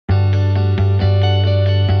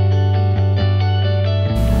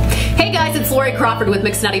guys, it's Lori Crawford with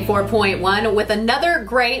Mix 94.1 with another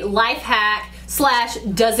great life hack slash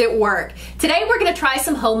does it work. Today we're going to try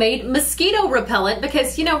some homemade mosquito repellent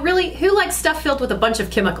because, you know, really, who likes stuff filled with a bunch of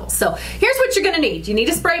chemicals? So here's what you're going to need. You need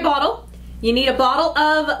a spray bottle. You need a bottle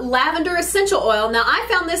of lavender essential oil. Now I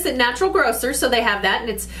found this at Natural Grocers, so they have that and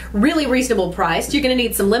it's really reasonable priced. You're going to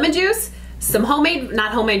need some lemon juice, some homemade,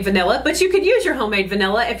 not homemade vanilla, but you could use your homemade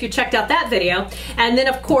vanilla if you checked out that video. And then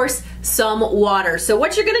of course, some water. So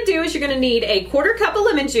what you're gonna do is you're gonna need a 1/4 cup of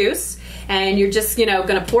lemon juice and you're just,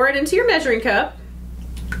 gonna pour it into your measuring cup,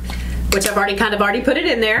 which I've already put it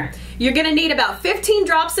in there. You're gonna need about 15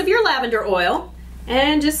 drops of your lavender oil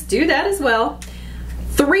and just do that as well.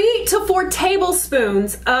 3 to 4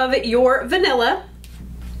 tablespoons of your vanilla.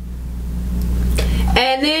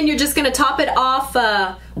 And then you're just going to top it off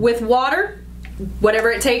with water, whatever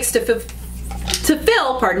it takes to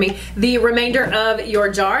fill, pardon me, the remainder of your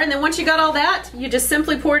jar. And then once you got all that, you just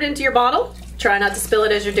simply pour it into your bottle. Try not to spill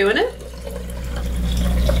it as you're doing it.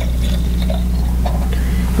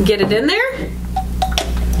 Get it in there.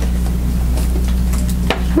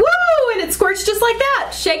 Woo! And it squirts just like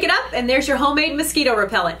that. Shake it up, and there's your homemade mosquito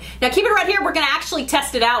repellent. Now keep it right here. We're going to actually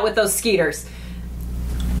test it out with those skeeters.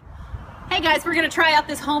 Hey guys, we're gonna try out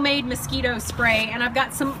this homemade mosquito spray, and I've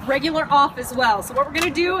got some regular off as well. So what we're gonna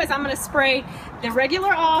do is I'm gonna spray the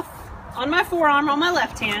regular off on my forearm on my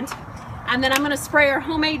left hand, and then I'm gonna spray our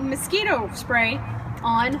homemade mosquito spray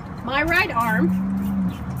on my right arm,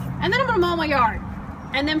 and then I'm gonna mow my yard.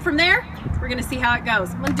 And then from there, we're gonna see how it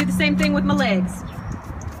goes. I'm gonna do the same thing with my legs.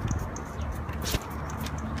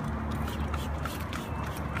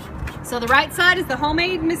 So the right side is the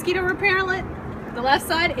homemade mosquito repellent. The left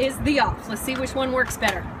side is the off. Let's see which one works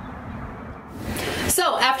better.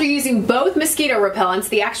 So after using both mosquito repellents,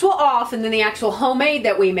 the actual off and then the actual homemade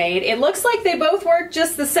that we made, it looks like they both work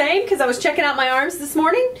just the same because I was checking out my arms this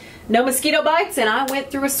morning. No mosquito bites, and I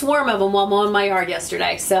went through a swarm of them while mowing my yard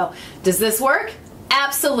yesterday. So does this work?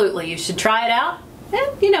 Absolutely. You should try it out.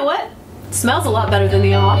 And you know what? It smells a lot better than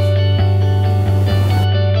the off.